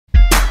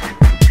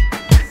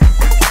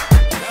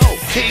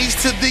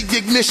to the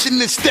ignition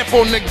and step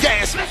on the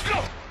gas. Let's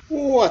go.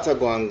 What a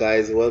going,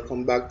 guys?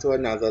 Welcome back to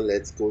another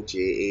Let's Go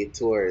JA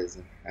Tours.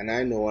 And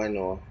I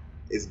know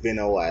it's been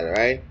a while,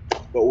 right?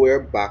 But we're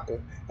back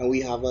and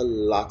we have a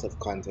lot of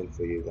content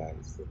for you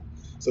guys.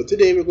 So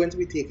today we're going to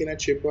be taking a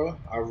trip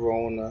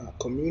around a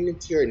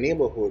community or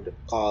neighborhood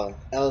called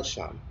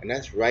Aylsham, and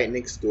that's right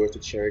next door to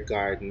Cherry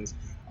Gardens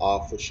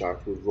off of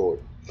Sharpwood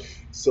Road.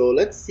 So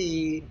let's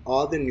see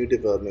all the new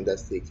development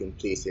that's taking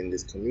place in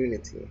this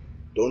community.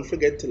 Don't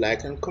forget to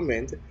like and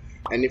comment,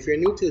 and if you're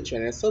new to the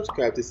channel,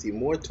 subscribe to see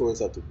more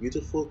tours of the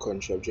beautiful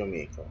country of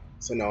Jamaica.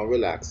 So now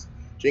relax,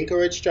 drink a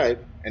red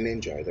stripe, and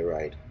enjoy the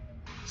ride.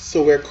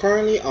 So we're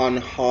currently on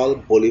Hall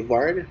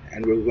Boulevard,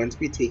 and we're going to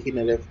be taking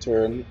a left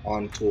turn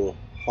onto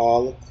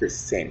Hall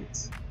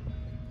Crescent.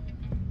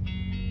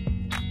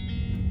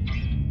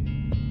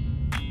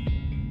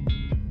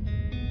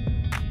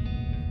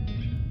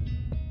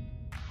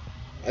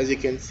 As you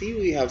can see,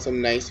 we have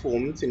some nice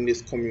homes in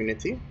this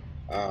community.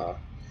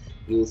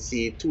 You'll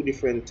see two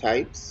different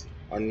types.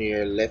 On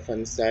your left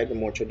hand side, the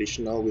more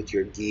traditional with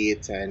your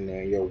gate and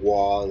your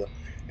wall,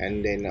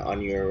 and then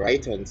on your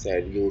right hand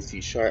side you'll see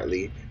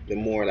shortly the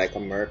more like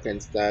American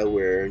style,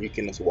 where you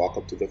can just walk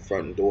up to the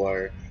front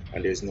door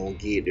and there's no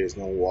gate, there's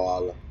no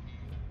wall.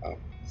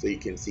 So you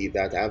can see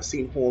that I've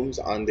seen homes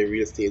on the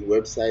real estate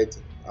website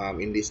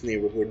in this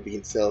neighborhood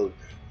being sold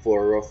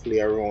for roughly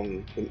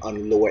around,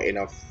 on lower end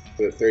of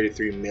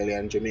 33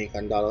 million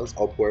Jamaican dollars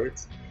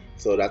upwards.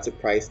 So that's a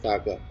price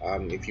tag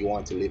if you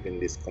want to live in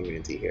this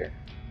community here.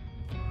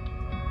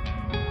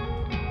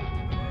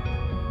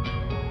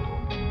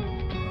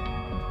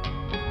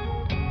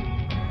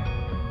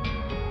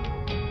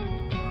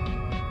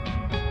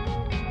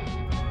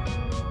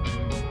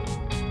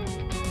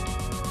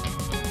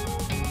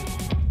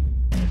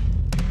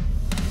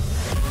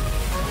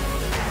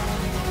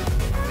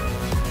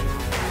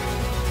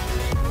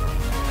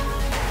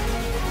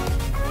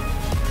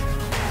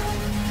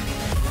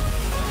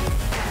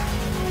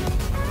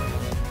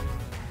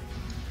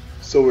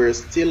 So we're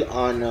still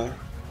on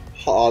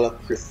Hall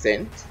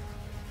Crescent.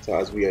 So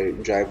as we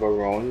drive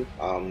around,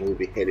 we'll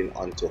be heading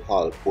onto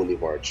Hall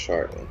Boulevard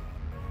shortly.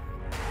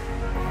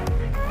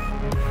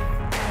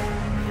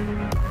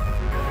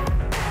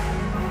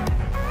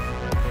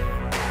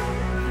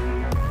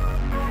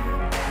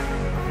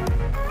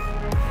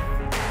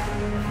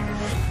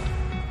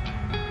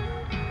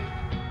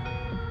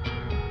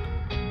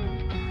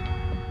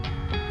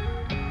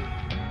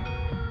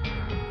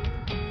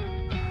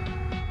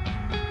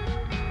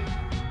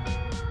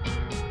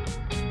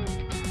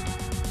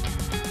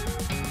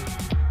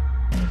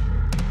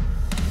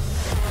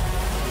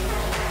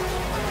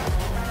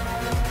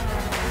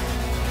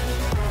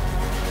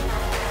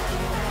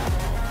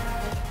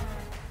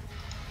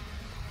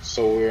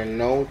 So we're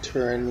now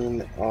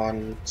turning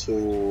on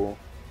to,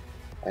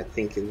 I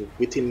think, in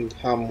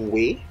Whittingham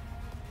Way,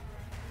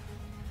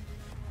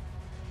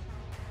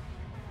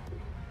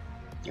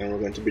 and we're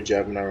going to be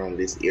driving around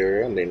this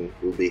area, and then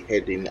we'll be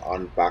heading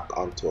on back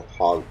onto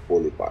Hall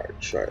Boulevard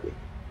shortly.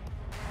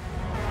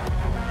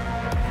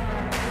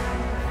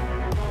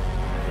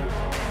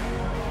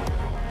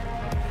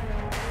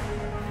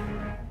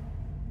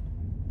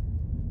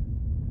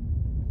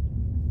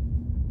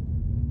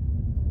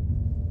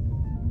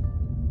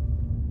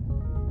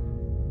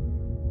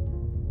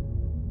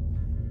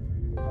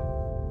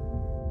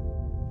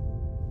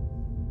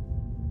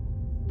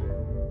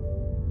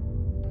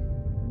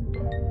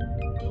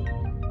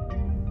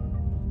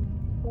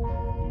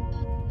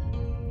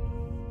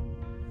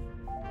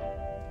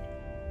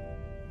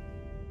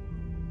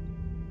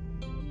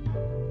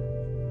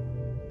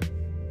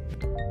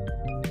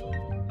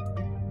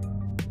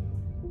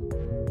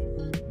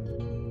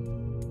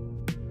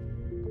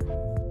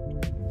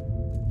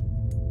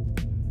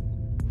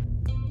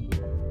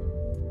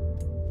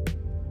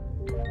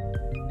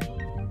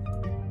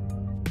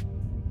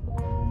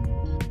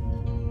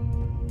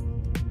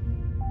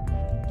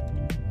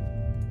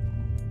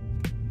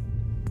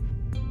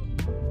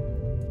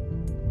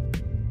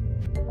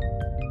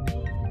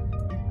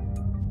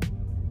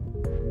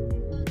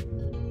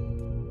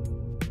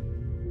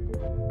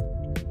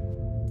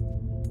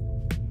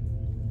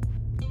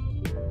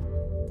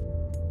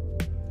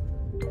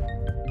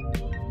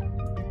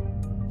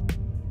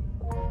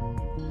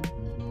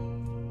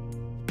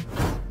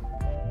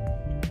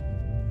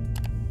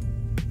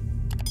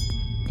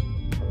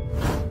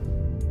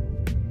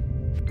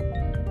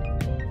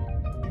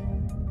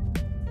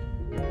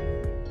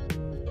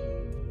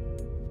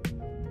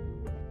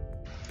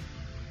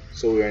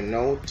 So we are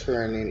now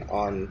turning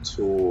on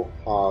to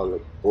Hall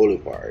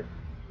Boulevard,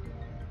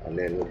 and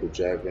then we'll be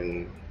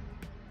driving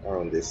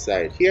around this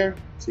side here,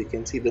 so you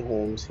can see the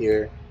homes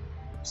here.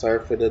 Sorry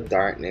for the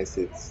darkness,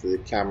 it's the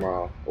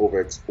camera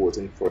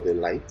overexposing for the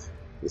light,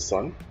 the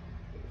sun.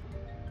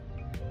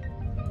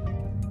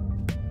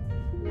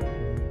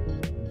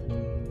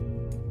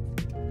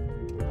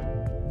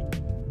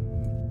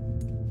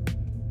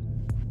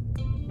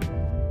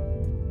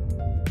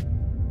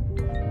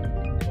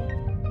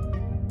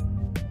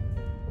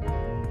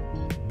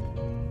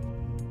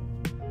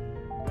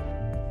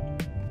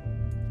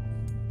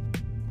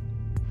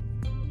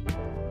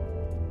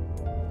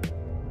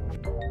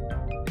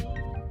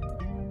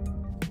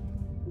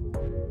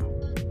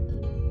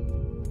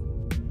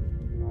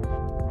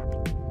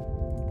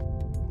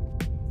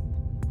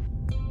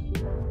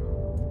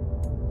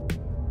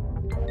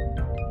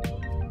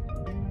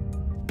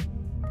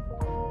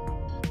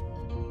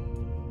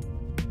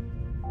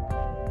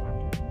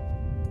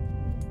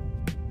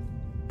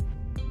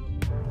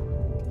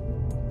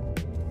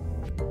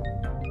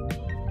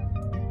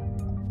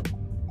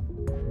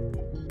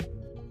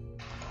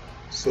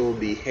 So we'll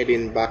be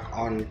heading back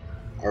on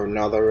or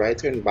another right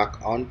turn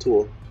back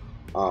onto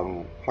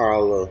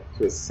Harlow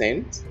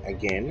Crescent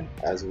again,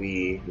 as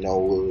we now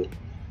will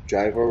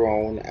drive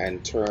around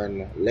and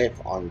turn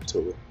left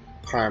onto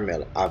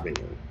Carmel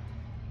Avenue.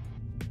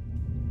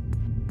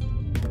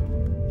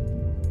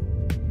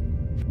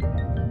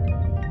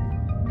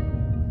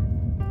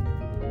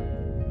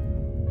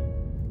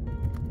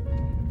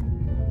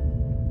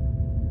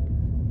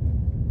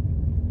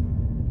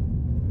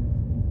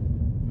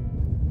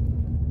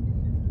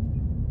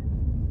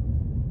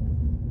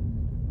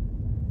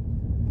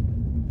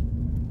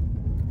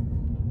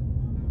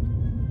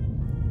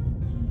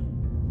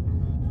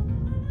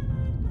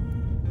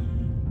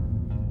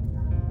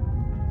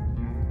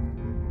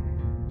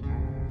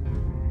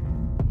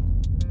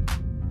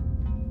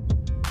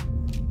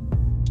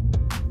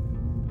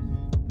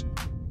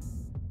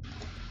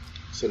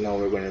 So now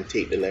we're going to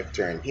take the left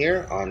turn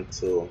here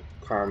onto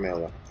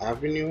Carmel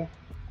Avenue,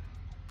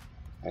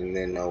 and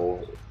then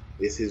now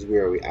this is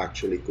where we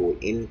actually go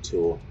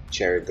into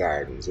Cherry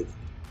Gardens, with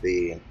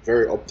the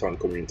very uptown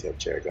community of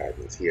Cherry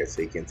Gardens here.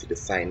 So you can see the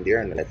sign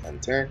there on the left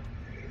hand turn.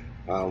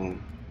 We're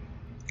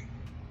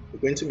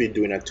going to be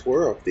doing a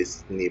tour of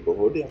this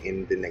neighborhood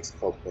in the next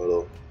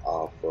couple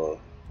of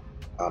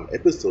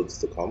episodes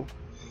to come.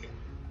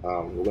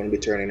 We're going to be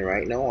turning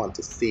right now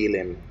onto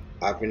Salem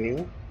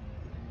Avenue,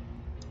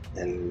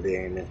 and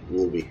then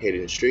we'll be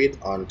heading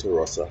straight on to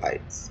Russell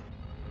Heights.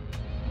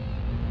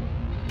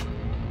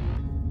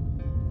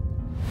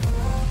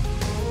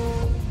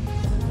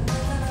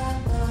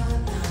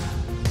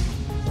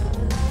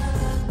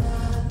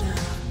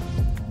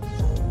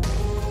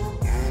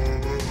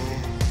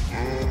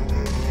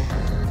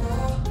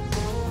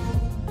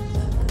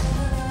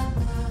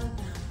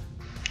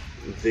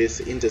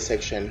 This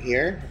intersection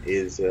here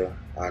is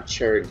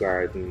Cherry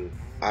Garden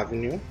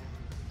Avenue.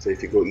 So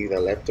if you go either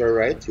left or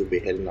right, you'll be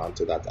heading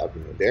onto that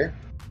avenue there.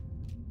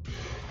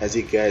 As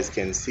you guys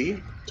can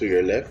see to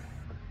your left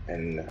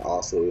and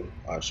also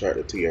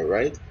shortly to your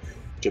right,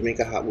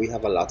 Jamaica, we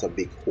have a lot of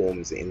big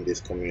homes in this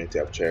community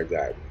of Cherry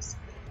Gardens.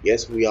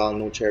 Yes, we all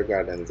know Cherry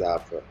Gardens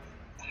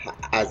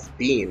has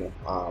been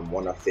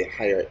one of the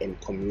higher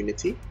end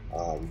community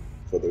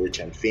for the rich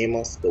and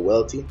famous, the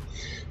wealthy.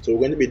 So we're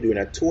going to be doing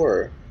a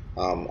tour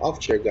of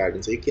Cherry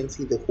Gardens so you can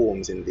see the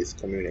homes in this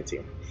community.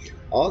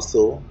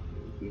 Also,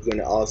 you're going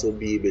to also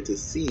be able to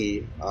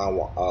see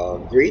a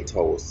great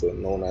house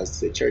known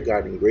as the Cherry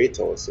Garden Great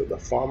House, so the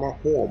former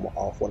home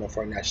of one of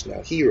our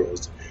national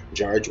heroes,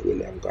 George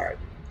William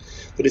Garden.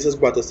 So this has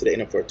brought us to the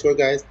end of our tour,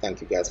 guys.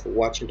 Thank you guys for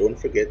watching. Don't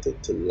forget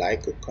to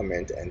like,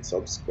 comment, and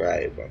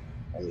subscribe.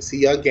 And we'll see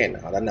you again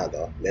on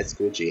another Let's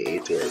Go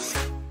JA Tours.